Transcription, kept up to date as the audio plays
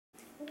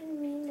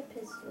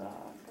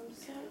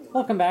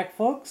Welcome back,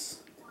 folks.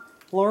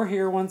 Lore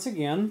here once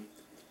again. And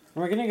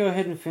we're going to go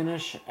ahead and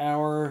finish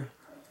our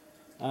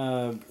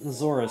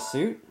Zora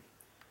suit.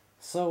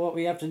 So what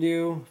we have to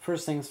do,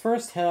 first things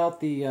first, head out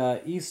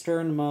the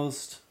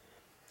easternmost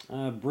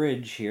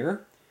bridge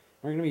here.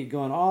 We're going to be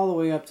going all the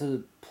way up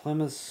to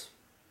Polymus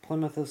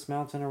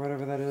Mountain or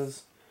whatever that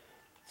is.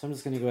 So I'm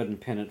just going to go ahead and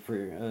pin it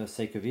for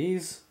sake of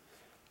ease.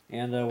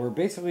 And we're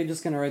basically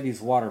just going to ride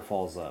these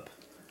waterfalls up.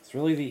 It's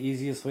really the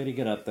easiest way to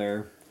get up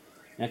there.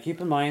 Now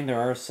keep in mind there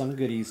are some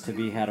goodies to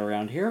be had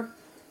around here.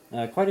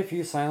 Quite a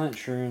few silent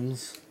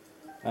shrooms.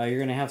 You're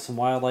going to have some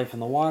wildlife in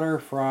the water,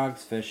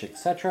 frogs, fish,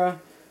 etc.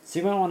 So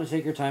you might want to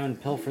take your time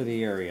and pilfer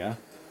the area.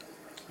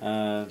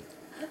 But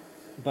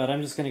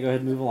I'm just going to go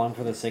ahead and move along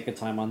for the sake of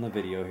time on the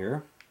video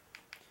here.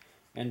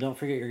 And don't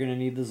forget you're going to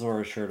need the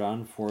Zora shirt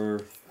on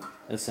for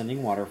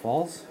ascending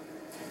waterfalls.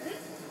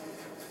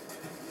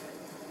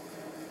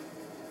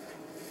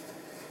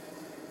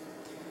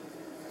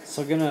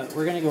 So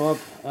we're gonna go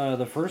up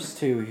the first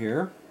two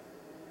here.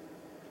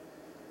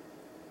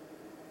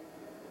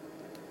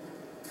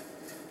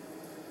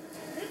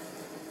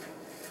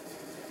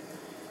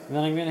 And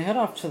then I'm gonna head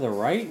off to the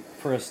right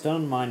for a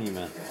stone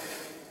monument.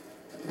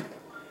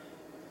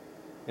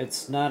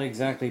 It's not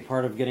exactly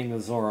part of getting the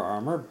Zora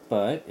armor,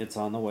 but it's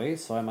on the way,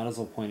 so I might as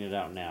well point it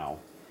out now.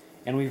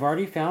 And we've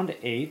already found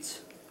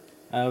 8.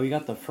 We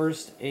got the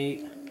first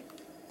 8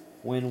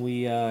 when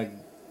we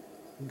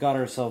got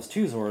ourselves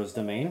to Zora's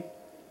domain.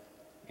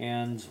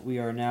 And we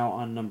are now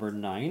on number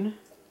 9.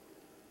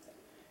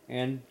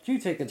 And do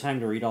take the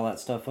time to read all that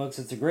stuff, folks.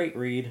 It's a great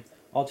read.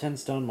 All 10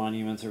 stone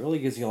monuments. It really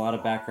gives you a lot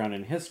of background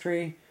in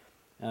history.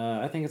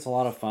 I think it's a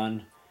lot of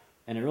fun.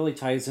 And it really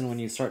ties in when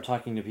you start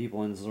talking to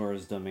people in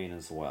Zora's domain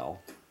as well.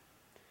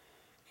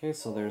 Okay,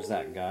 so there's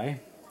that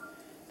guy.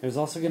 There's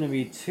also going to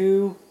be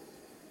 2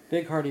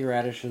 big Hearty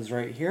Radishes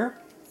right here.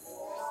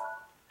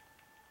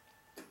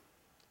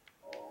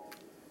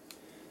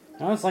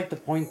 I always like to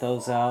point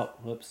those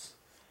out. Whoops.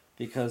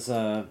 Because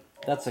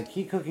that's a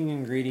key cooking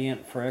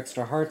ingredient for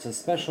extra hearts,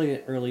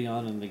 especially early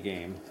on in the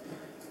game,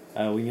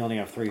 when you only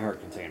have 3 heart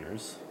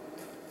containers.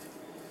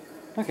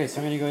 Okay,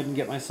 so I'm going to go ahead and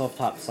get myself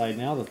topside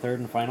now, the 3rd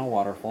and final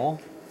waterfall.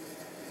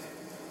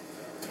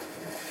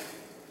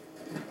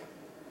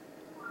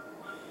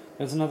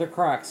 There's another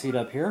Korok seed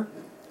up here.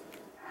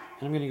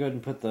 And I'm going to go ahead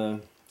and put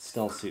the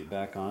stealth suit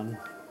back on.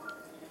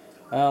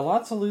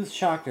 Lots of loose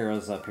shock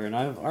arrows up here, and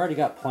I've already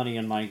got plenty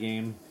in my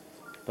game.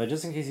 But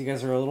just in case you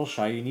guys are a little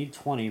shy, you need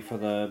 20 for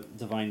the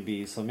Divine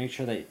Bee, so make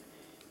sure that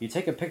you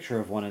take a picture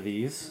of one of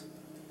these.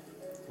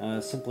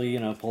 Simply,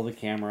 pull the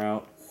camera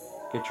out,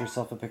 get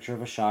yourself a picture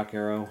of a shock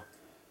arrow,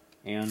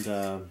 and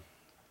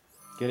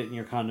get it in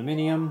your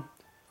condominium.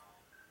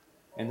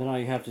 And then all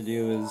you have to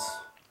do is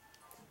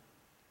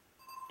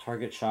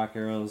target shock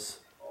arrows.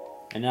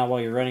 And now while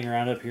you're running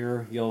around up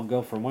here, you'll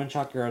go from one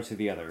shock arrow to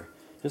the other.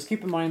 Just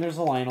keep in mind there's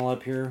a Lynel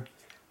up here.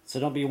 So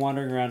don't be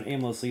wandering around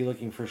aimlessly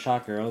looking for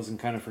shock arrows and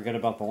kind of forget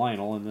about the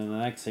Lynel, and then the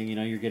next thing you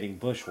know, you're getting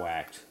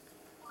bushwhacked.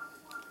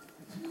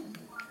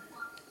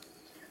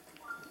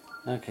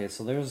 Okay,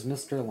 so there's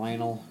Mr.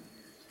 Lynel.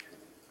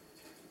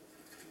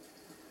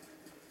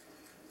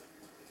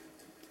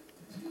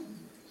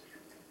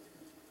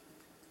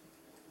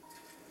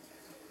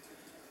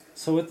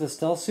 So with the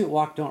stealth suit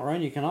walk don't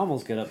run, you can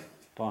almost get up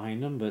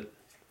behind him, but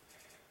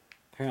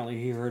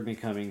apparently he heard me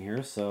coming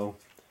here, so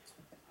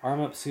arm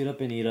up, suit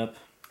up, and eat up.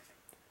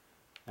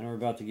 And we're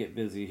about to get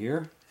busy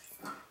here.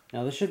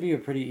 Now this should be a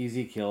pretty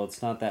easy kill.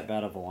 It's not that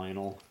bad of a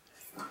Lynel.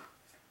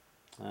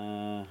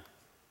 But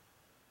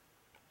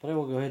I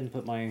will go ahead and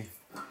put my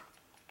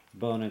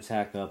bone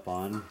attack up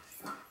on.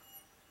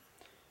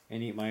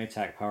 And eat my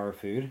attack power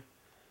food.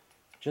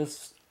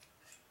 Just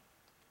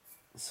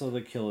so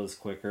the kill is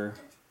quicker.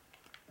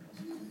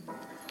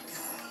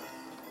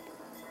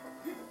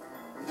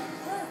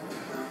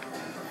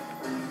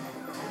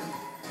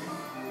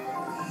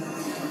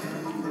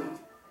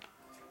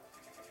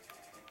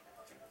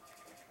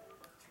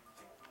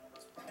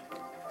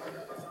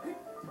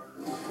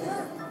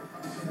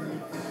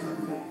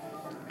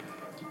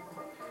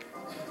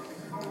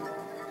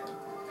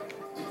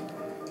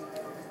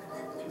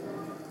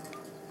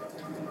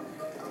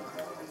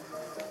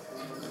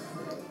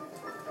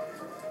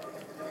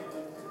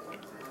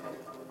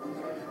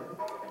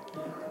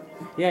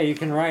 Yeah, you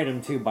can ride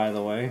him too, by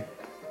the way.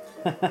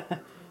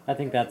 I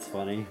think that's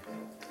funny.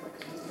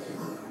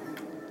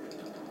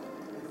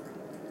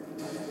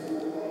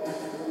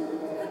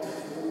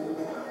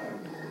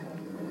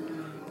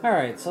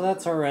 Alright, so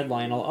that's our red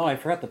Lynel. Oh, I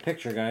forgot the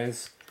picture,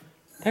 guys.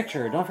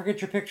 Picture, don't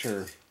forget your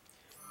picture.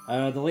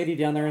 The lady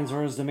down there in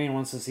Zora's domain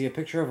wants to see a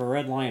picture of a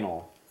red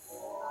Lynel.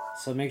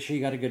 So make sure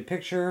you got a good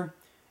picture,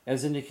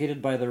 as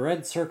indicated by the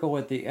red circle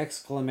with the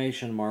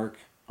exclamation mark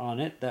on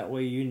it. That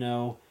way you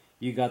know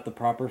you got the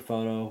proper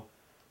photo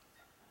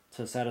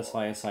to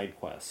satisfy a side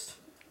quest.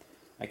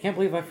 I can't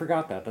believe I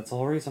forgot that. That's the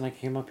whole reason I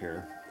came up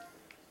here.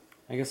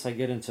 I guess I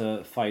get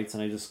into fights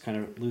and I just kind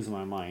of lose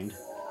my mind.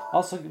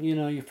 Also,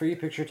 for you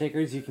picture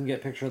takers, you can get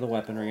a picture of the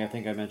weaponry. I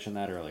think I mentioned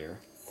that earlier.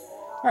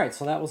 Alright,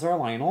 so that was our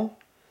Lynel.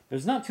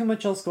 There's not too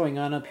much else going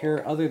on up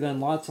here other than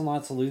lots and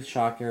lots of loose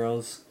shock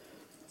arrows.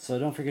 So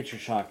don't forget your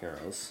shock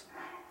arrows.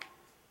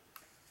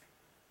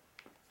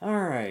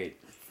 Alright.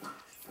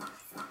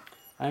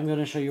 I'm going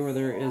to show you where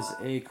there is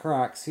a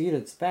Korok seed.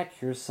 It's back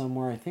here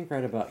somewhere, I think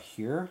right about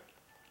here.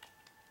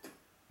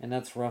 And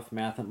that's rough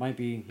math. It might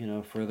be, you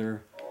know,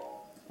 further.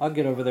 I'll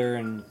get over there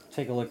and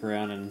take a look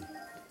around and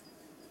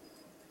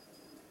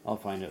I'll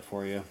find it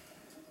for you.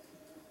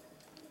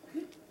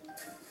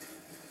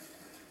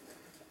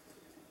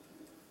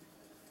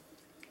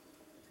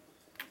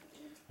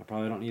 I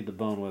probably don't need the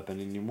bone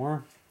weapon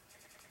anymore.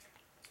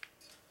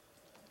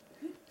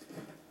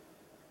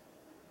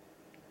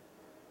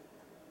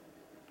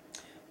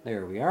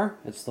 There we are.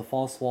 It's the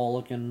false wall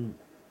looking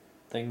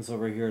things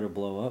over here to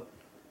blow up.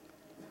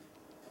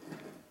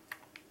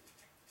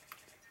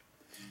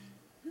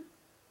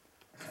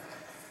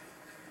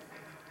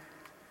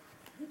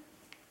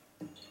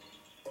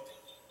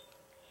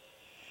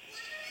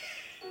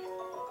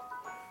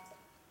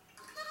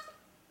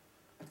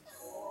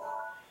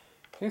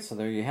 Okay, so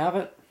there you have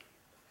it.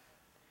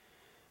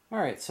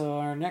 Alright, so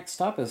our next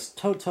stop is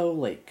Toto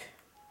Lake.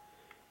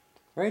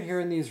 Right here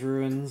in these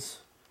ruins,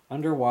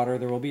 underwater,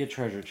 there will be a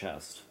treasure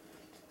chest.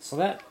 So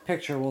that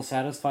picture will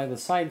satisfy the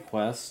side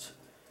quest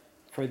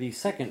for the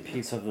second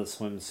piece of the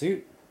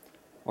swimsuit,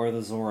 or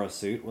the Zora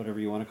suit, whatever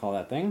you want to call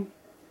that thing.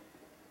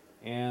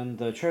 And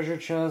the treasure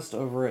chest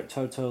over at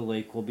Toto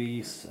Lake will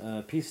be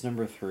piece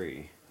number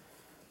 3.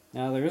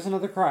 Now there is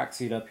another Korok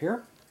seed up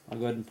here. I'll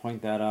go ahead and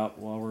point that out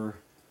while we're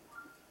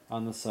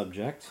on the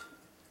subject.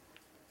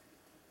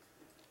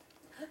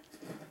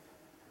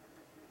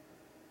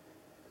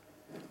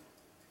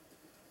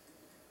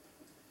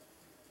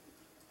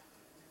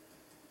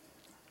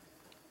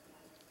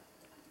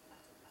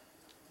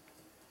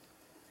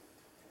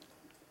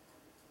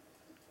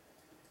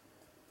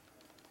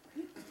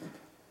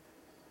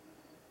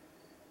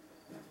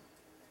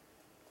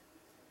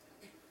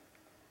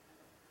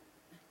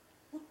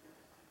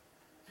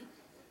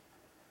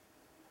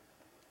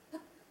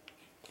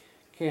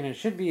 Okay, and it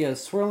should be a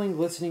swirling,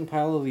 glistening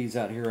pile of leaves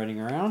out here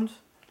running around.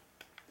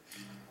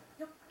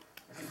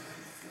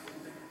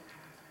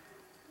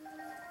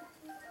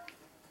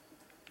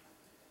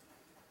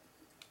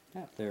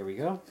 Yep, there we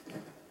go.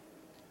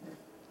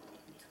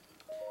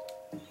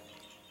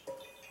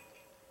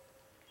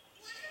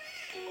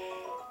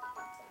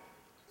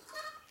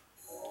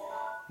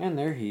 And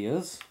there he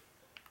is.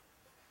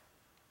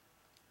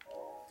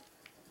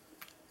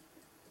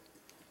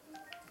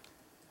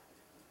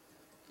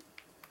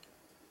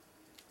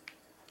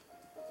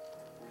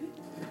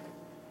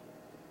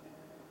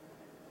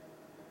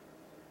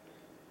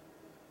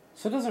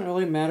 So it doesn't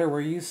really matter where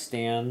you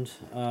stand.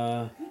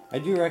 I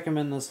do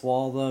recommend this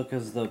wall though,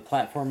 because the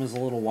platform is a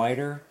little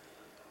wider.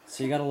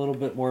 So you got a little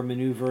bit more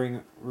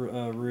maneuvering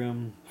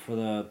room for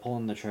the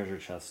pulling the treasure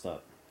chest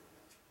up.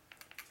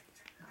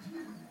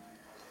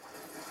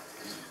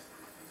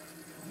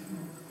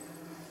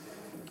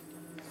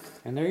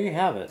 And there you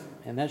have it.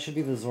 And that should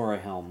be the Zora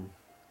Helm.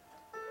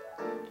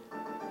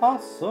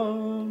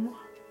 Awesome!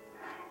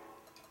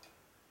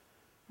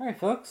 Alright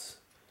folks.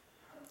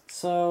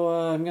 So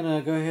I'm going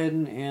to go ahead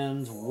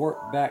and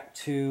warp back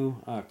to...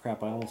 Oh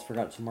crap, I almost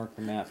forgot to mark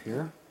the map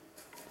here.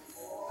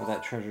 Where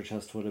that treasure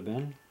chest would have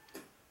been.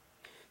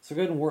 So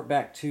go ahead and warp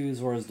back to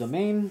Zora's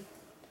domain.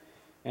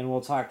 And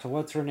we'll talk to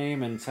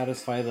what's-her-name and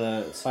satisfy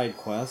the side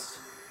quest.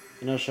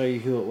 And I'll show you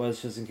who it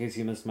was just in case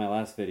you missed my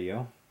last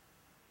video.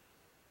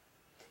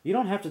 You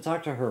don't have to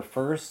talk to her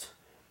first.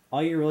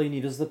 All you really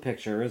need is the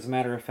picture. As a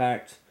matter of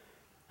fact,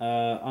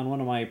 on one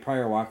of my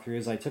prior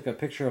walkthroughs, I took a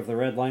picture of the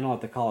red Lynel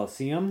at the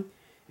Coliseum.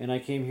 And I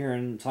came here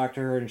and talked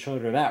to her and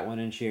showed her that one,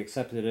 and she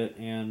accepted it,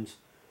 and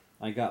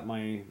I got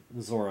my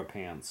Zora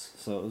pants.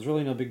 So it was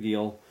really no big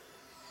deal.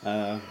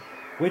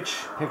 Which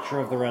picture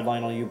of the red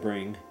Lynel you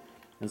bring,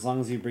 as long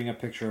as you bring a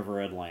picture of a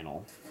red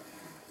Lynel.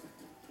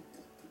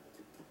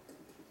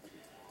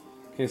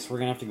 Okay, so we're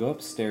going to have to go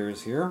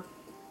upstairs here.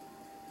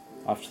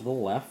 Off to the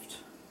left.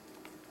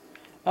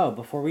 Oh,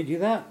 before we do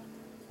that,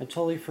 I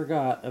totally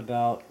forgot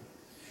about...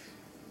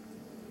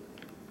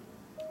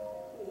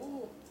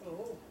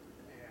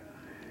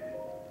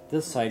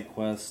 this side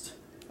quest.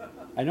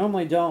 I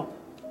normally don't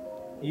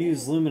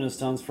use Luminous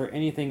Stones for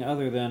anything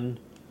other than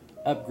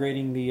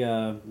upgrading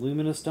the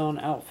Luminous Stone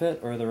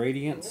outfit or the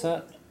Radiant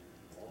set.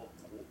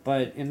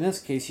 But in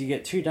this case, you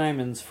get 2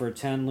 diamonds for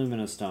 10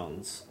 Luminous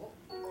Stones.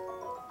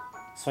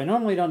 So I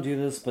normally don't do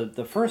this, but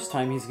the first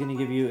time he's going to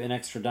give you an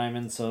extra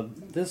diamond, so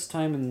this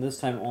time and this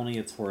time only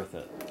it's worth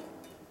it.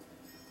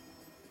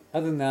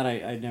 Other than that,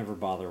 I never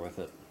bother with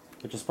it,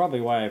 which is probably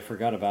why I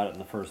forgot about it in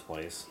the first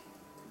place.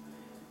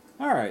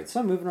 Alright,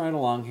 so moving right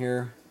along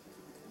here.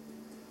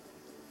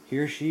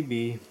 Here she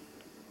be.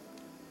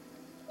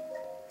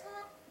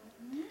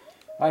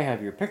 I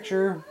have your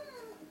picture.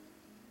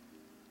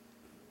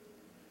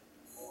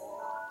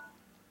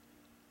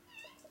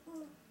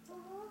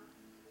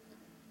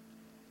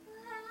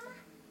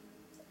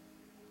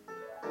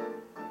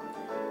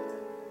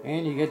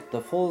 And you get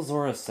the full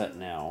Zora set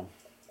now.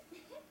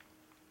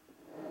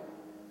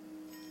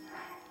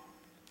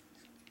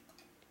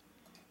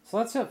 So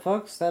that's it,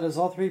 folks. That is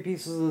all 3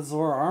 pieces of the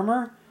Zora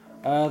armor.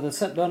 The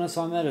set bonus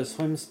on that is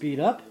swim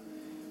speed up.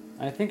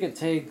 I think it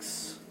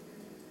takes...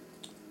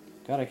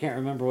 God, I can't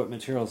remember what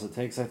materials it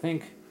takes. I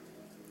think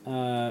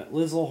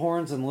Lizzle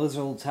horns and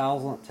Lizzle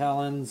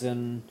talons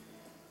and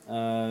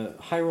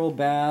high roll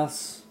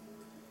bass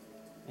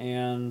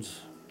and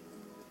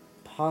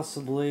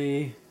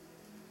possibly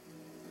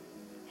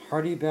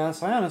Hearty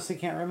bass. I honestly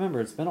can't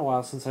remember. It's been a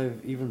while since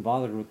I've even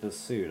bothered with this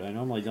suit. I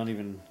normally don't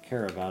even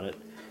care about it.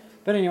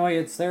 But anyway,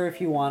 it's there if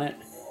you want it,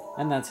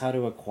 and that's how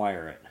to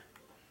acquire it.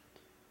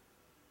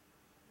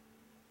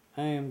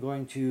 I am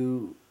going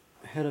to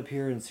head up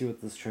here and see what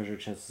this treasure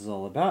chest is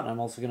all about. I'm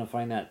also going to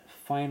find that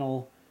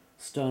final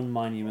stone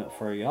monument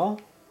for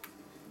y'all.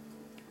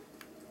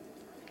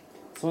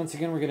 So once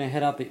again, we're going to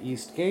head out the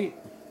east gate.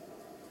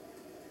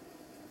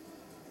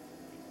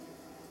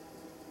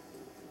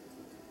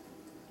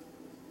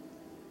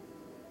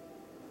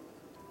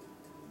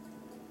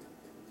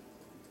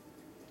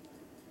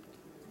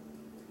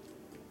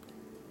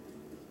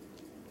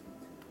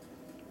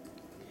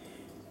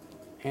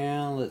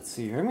 And let's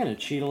see here. I'm going to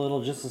cheat a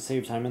little just to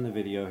save time in the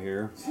video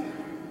here.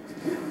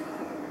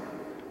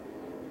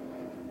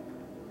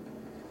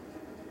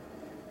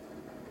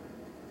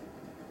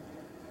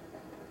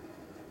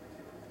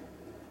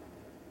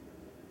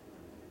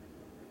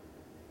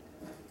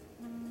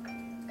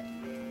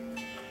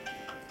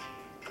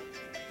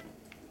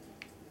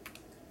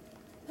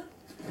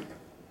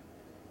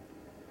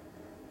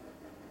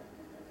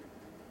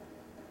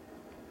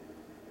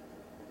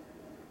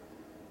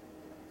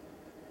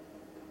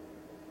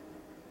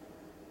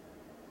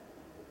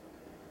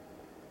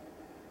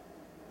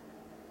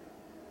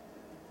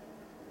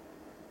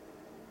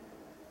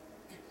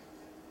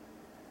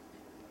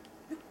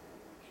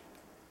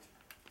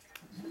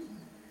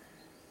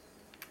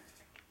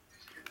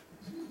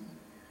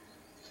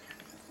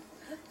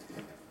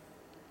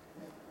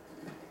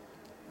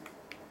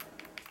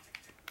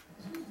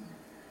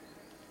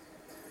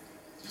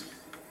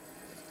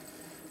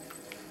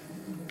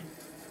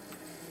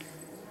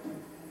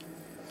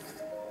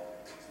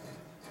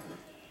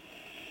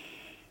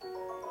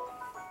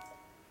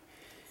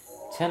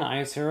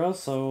 Ice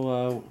arrows,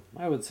 so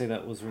I would say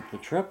that was worth the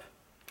trip.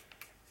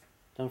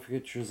 Don't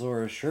forget your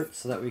Zora shirt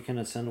so that we can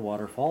ascend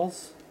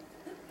waterfalls.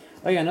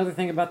 Oh yeah, another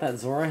thing about that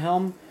Zora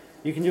helm,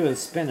 you can do a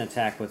spin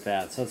attack with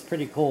that, so it's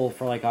pretty cool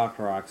for like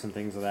Koroks and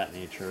things of that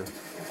nature.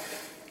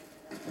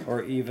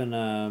 Or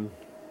even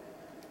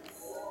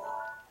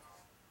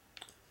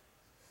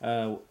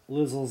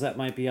Lizzles that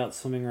might be out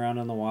swimming around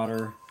in the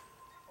water.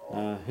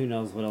 Who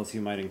knows what else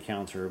you might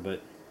encounter,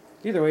 but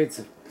either way,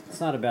 it's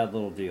not a bad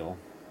little deal.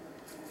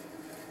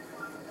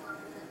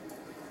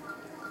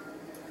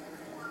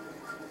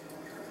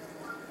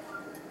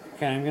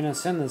 Okay, I'm going to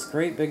ascend this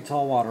great big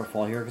tall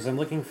waterfall here because I'm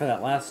looking for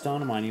that last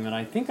stone monument.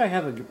 I think I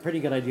have a pretty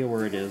good idea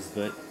where it is,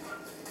 but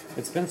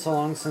it's been so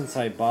long since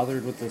I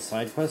bothered with this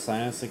side quest,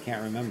 I honestly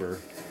can't remember.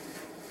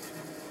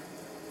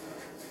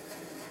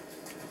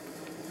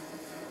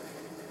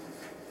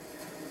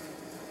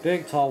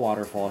 Big tall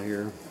waterfall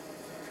here.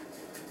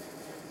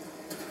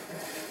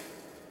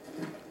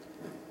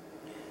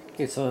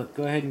 Okay, so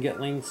go ahead and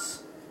get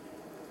Link's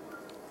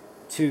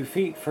 2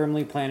 feet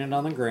firmly planted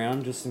on the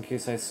ground, just in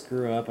case I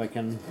screw up. I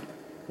can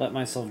let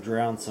myself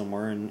drown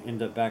somewhere and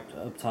end up back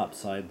up top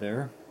side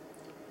there.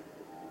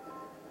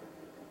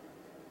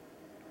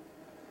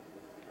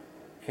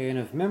 Okay, and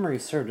if memory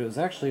served, it was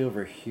actually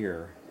over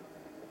here.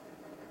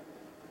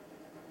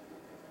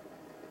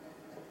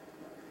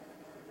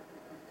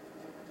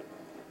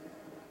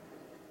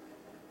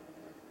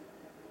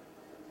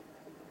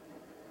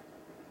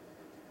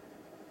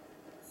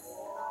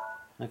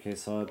 Okay,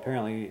 so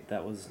apparently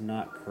that was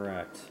not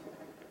correct.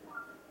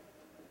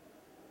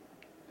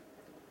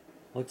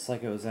 Looks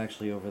like it was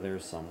actually over there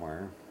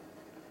somewhere.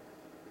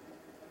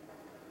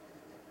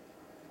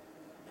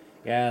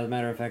 Yeah, as a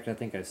matter of fact, I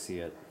think I see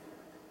it.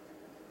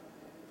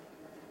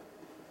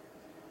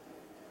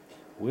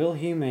 Will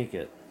he make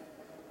it?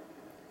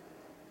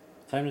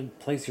 Time to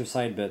place your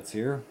side bets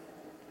here.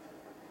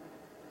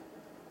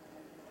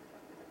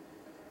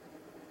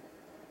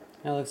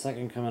 That looks like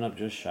I'm coming up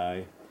just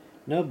shy.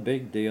 No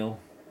big deal.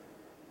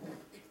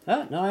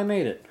 Oh, no, I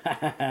made it. Ha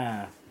ha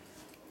ha.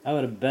 I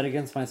would have bet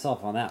against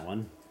myself on that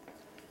one.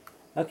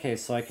 Okay,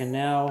 so I can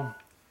now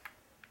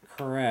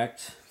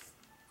correct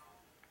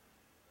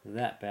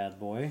that bad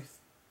boy.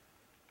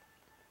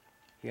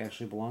 He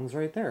actually belongs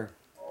right there.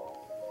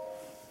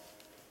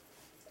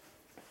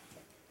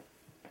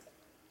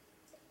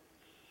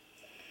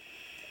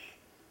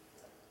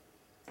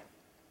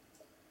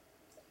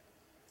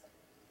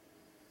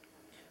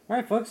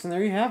 Alright folks, and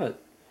there you have it.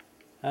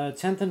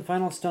 10th and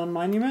final stone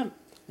monument.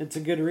 It's a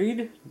good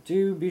read.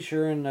 Do be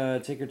sure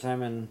and take your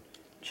time and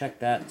check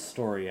that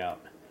story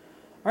out.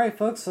 Alright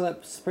folks, so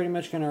that's pretty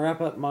much going to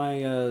wrap up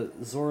my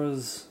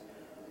Zora's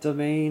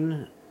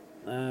Domain,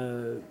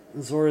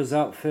 Zora's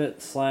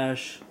Outfit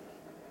slash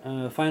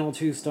Final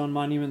 2 Stone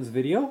Monuments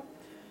video.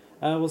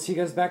 We'll see you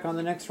guys back on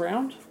the next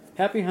round.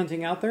 Happy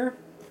hunting out there,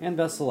 and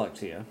best of luck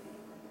to you.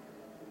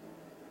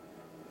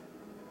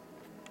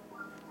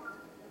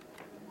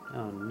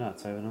 Oh,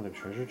 nuts. I have another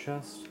treasure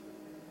chest.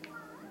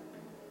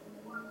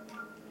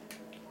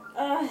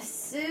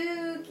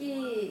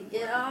 Suki!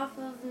 Get off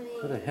of me!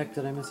 How the heck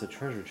did I miss a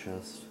treasure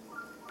chest?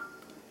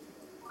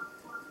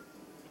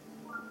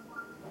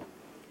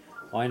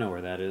 Oh, I know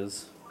where that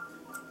is.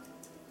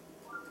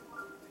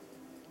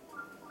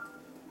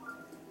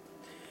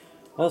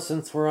 Well,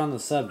 since we're on the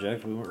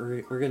subject,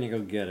 we're gonna go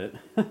get it.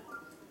 Are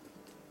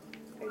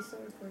you still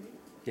recording?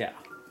 Yeah,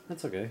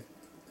 that's okay.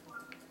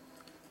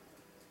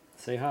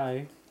 Say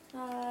hi.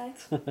 Hi.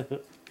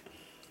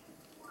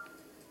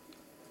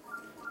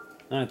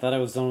 I thought I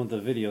was done with the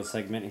video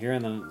segment here,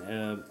 and then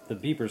the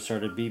beeper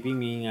started beeping,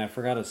 meaning I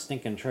forgot a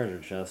stinking treasure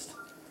chest.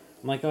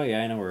 I'm like, oh yeah,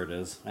 I know where it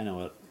is. I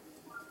know it.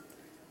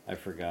 I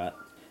forgot.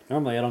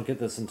 Normally I don't get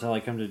this until I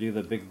come to do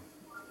the big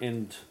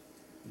end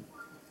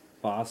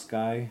boss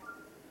guy.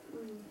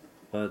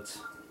 But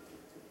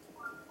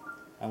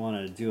I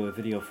wanted to do a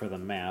video for the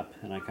map,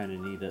 and I kind of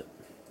need it.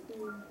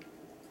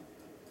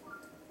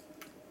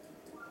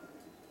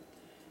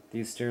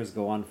 These stairs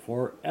go on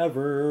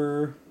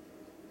forever.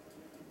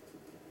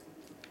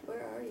 Where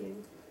are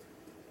you?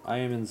 I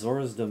am in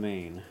Zora's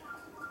domain.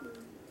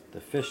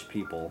 The fish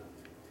people.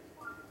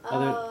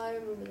 I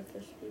remember the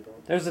fish people.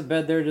 There's a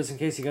bed there just in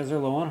case you guys are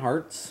low on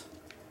hearts.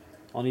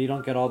 Only you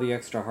don't get all the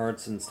extra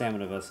hearts and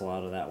stamina vessel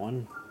out of that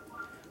one.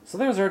 So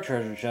there's our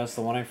treasure chest,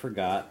 the one I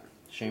forgot.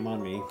 Shame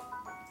on me.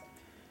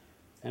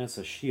 And it's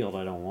a shield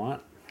I don't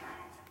want.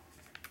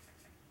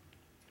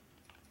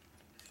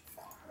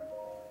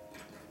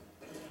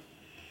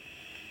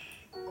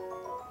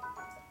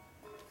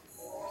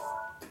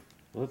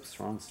 Whoops,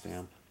 wrong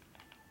stamp.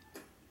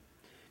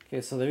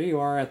 Okay, so there you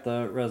are at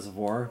the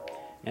reservoir.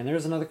 And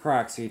there's another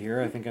Korok seed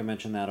here. I think I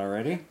mentioned that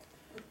already.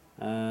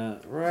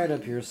 Right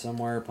up here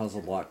somewhere,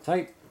 puzzle block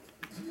type.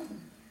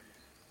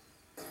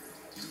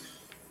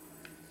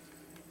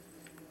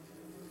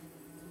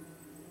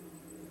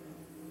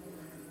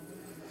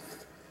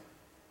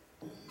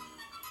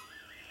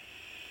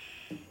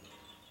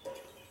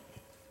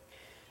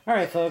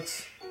 Alright,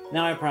 folks.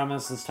 Now I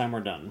promise this time we're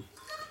done.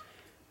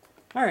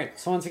 Alright,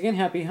 so once again,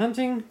 happy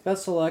hunting,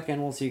 best of luck,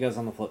 and we'll see you guys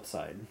on the flip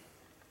side.